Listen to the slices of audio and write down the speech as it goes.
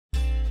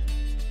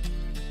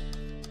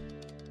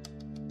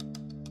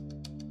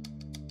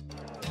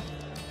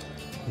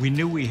We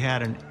knew we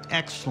had an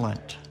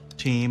excellent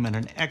team and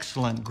an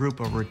excellent group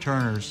of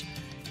returners.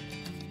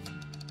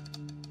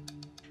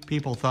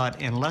 People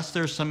thought, unless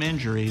there's some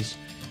injuries,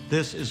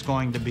 this is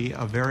going to be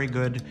a very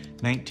good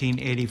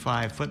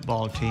 1985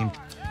 football team.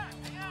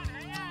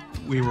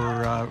 We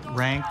were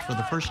ranked for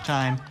the first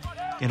time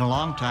in a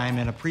long time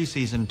in a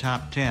preseason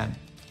top 10.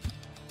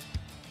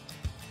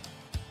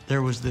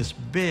 There was this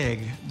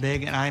big,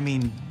 and I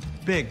mean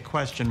big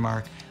question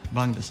mark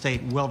among the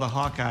state, will the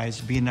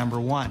Hawkeyes be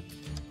 #1?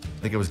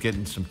 I think I was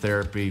getting some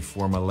therapy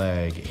for my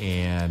leg,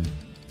 and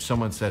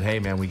someone said, hey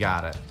man, we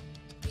got it.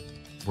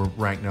 We're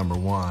ranked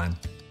 #1.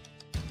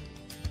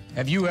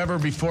 Have you ever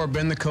before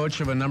been the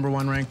coach of a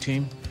 #1 ranked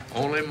team?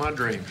 Only in my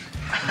dreams.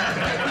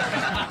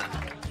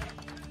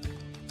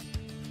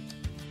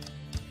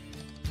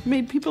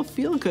 Made people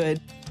feel good.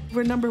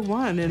 We're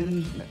 #1,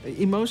 and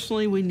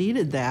emotionally we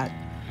needed that.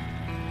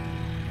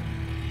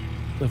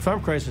 The farm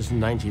crisis in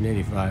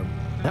 1985,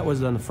 that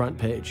was on the front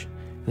page.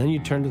 And then you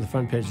turn to the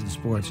front page of the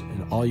sports,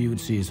 and all you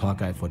would see is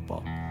Hawkeye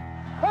football.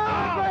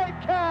 Oh, great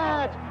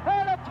catch!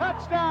 And a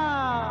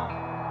touchdown!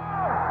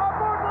 A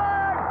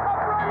bootleg! A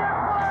brilliant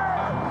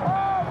play!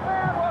 Oh,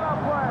 man, what a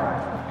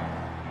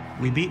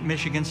play! We beat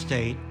Michigan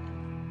State.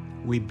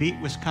 We beat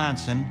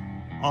Wisconsin.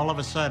 All of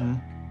a sudden,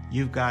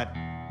 you've got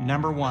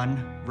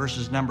 #1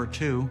 versus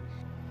 #2.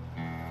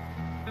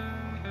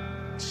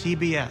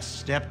 CBS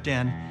stepped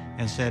in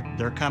and said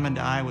they're coming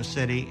to Iowa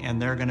City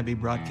and they're going to be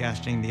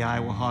broadcasting the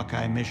Iowa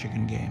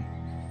Hawkeye-Michigan game.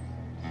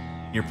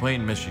 You're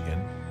playing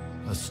Michigan,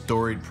 a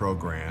storied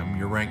program.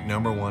 You're ranked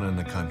 #1 in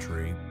the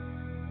country.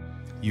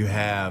 You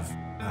have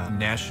a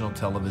national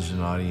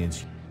television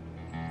audience.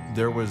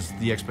 There was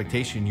the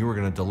expectation you were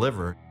going to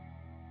deliver.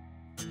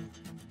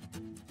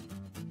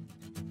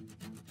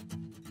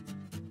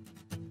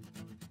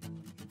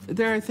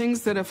 There are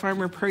things that a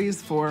farmer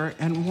prays for,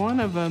 and one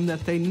of them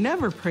that they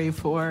never pray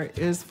for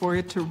is for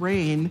it to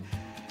rain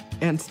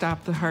and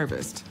stop the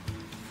harvest.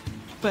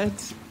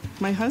 But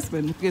my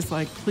husband is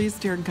like, please,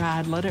 dear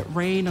God, let it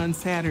rain on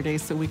Saturday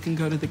so we can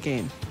go to the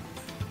game.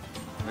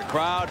 The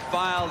crowd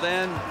filed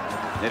in.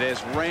 It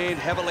has rained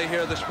heavily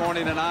here this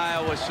morning in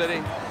Iowa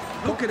City.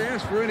 Who could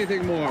ask for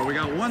anything more? We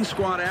got one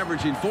squad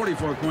averaging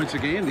 44 points a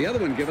game, the other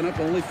one giving up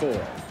only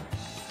 4.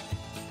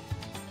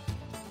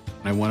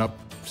 I went up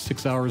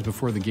 6 hours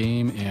before the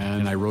game,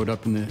 and I rode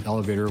up in the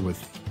elevator with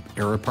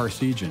Ara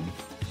Parseghian.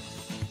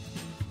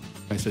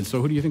 I said,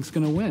 so who do you think's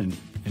going to win?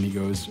 And he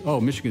goes,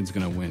 oh, Michigan's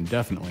going to win,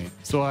 definitely.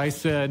 So I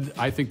said,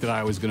 I think that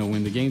I was going to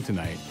win the game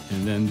tonight.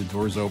 And then the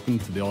doors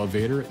opened to the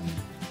elevator, and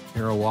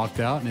Ara walked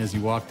out, and as he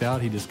walked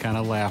out, he just kind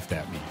of laughed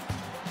at me.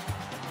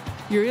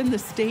 You're in the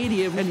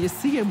stadium, and you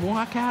see him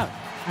walk out.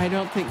 I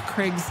don't think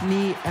Craig's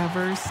knee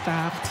ever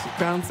stopped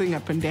bouncing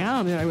up and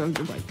down. And I was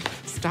like,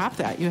 stop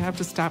that. You have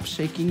to stop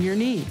shaking your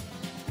knee.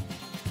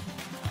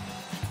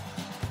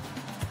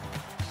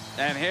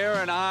 And here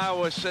in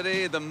Iowa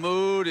City, the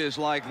mood is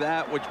like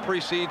that which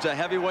precedes a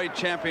heavyweight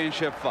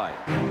championship fight.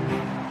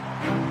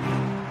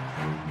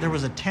 There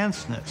was a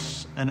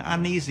tenseness, an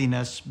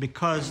uneasiness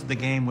because the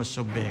game was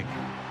so big.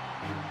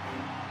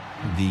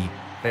 The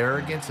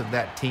arrogance of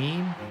that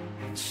team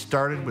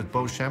started with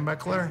Bo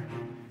Schembechler,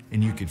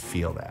 and you could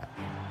feel that.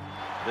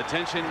 The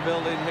tension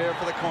building here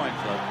for the coin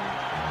flip.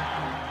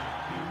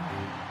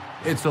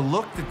 It's a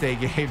look that they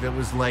gave that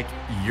was like,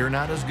 you're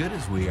not as good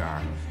as we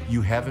are.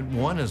 You haven't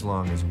won as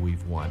long as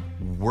we've won.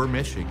 We're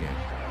Michigan.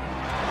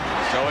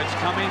 So it's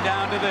coming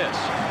down to this.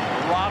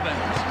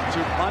 Robbins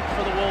to punt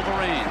for the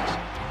Wolverines.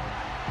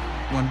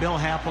 When Bill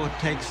Happel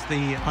takes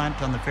the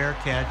punt on the fair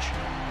catch,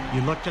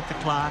 you looked at the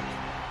clock,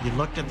 you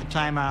looked at the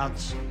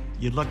timeouts,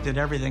 you looked at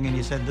everything, and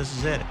you said, this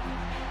is it.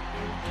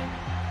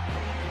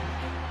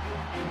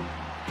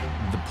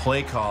 The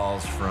play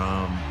calls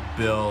from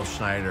Bill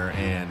Schneider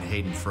and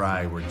Hayden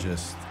Fry were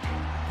just,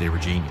 they were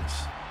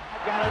genius.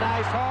 Got a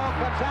nice haul,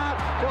 comes out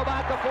to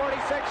about the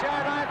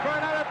 46-yard line for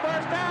another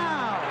first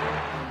down.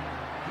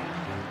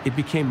 It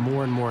became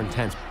more and more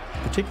intense,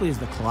 particularly as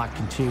the clock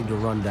continued to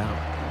run down.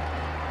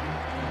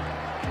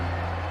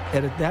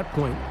 And at that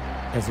point,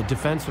 as a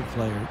defensive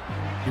player,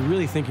 you're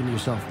really thinking to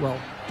yourself, well,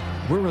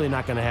 we're really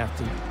not going to have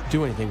to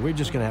do anything. We're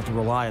just going to have to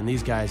rely on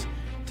these guys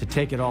to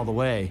take it all the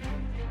way.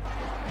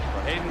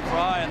 For Hayden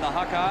Fry and the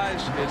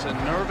Hawkeyes, it's a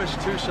nervous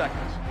 2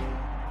 seconds.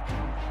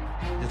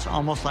 It's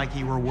almost like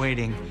you were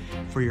waiting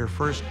for your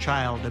first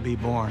child to be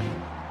born.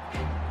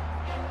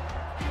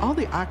 All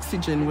the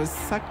oxygen was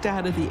sucked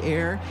out of the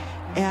air,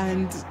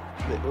 and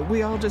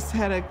we all just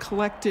had a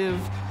collective,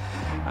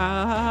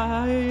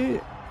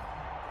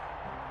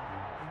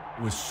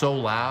 It was so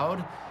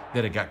loud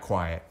that it got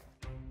quiet.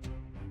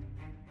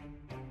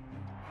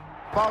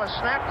 Ball is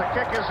snapped, the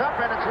kick is up,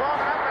 and it's long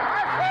enough, and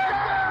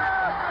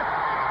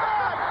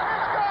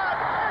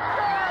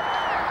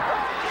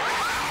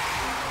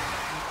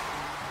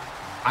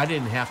I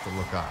didn't have to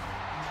look up.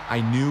 I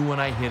knew when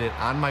I hit it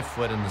on my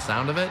foot and the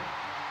sound of it,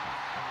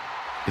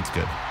 it's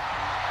good.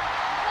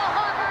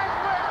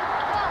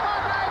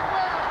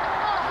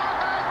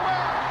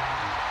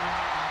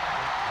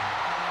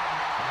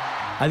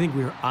 I think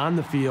we were on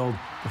the field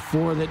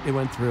before that it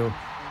went through,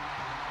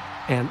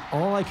 And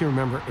all I can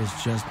remember is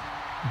just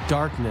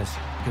darkness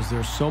because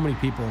there's so many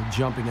people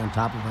jumping on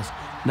top of us,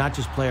 not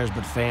just players,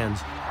 but fans.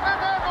 And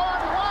they're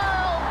going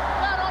wild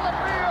out on the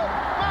field,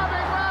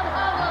 mobbing Rob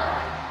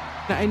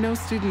Houghtlin. I know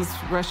students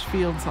rush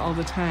fields all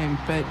the time,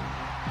 but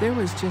there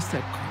was just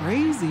a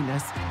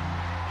craziness.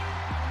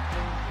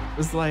 It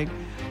was like,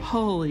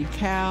 holy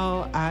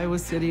cow, Iowa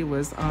City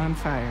was on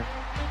fire.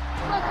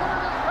 Listen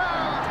to this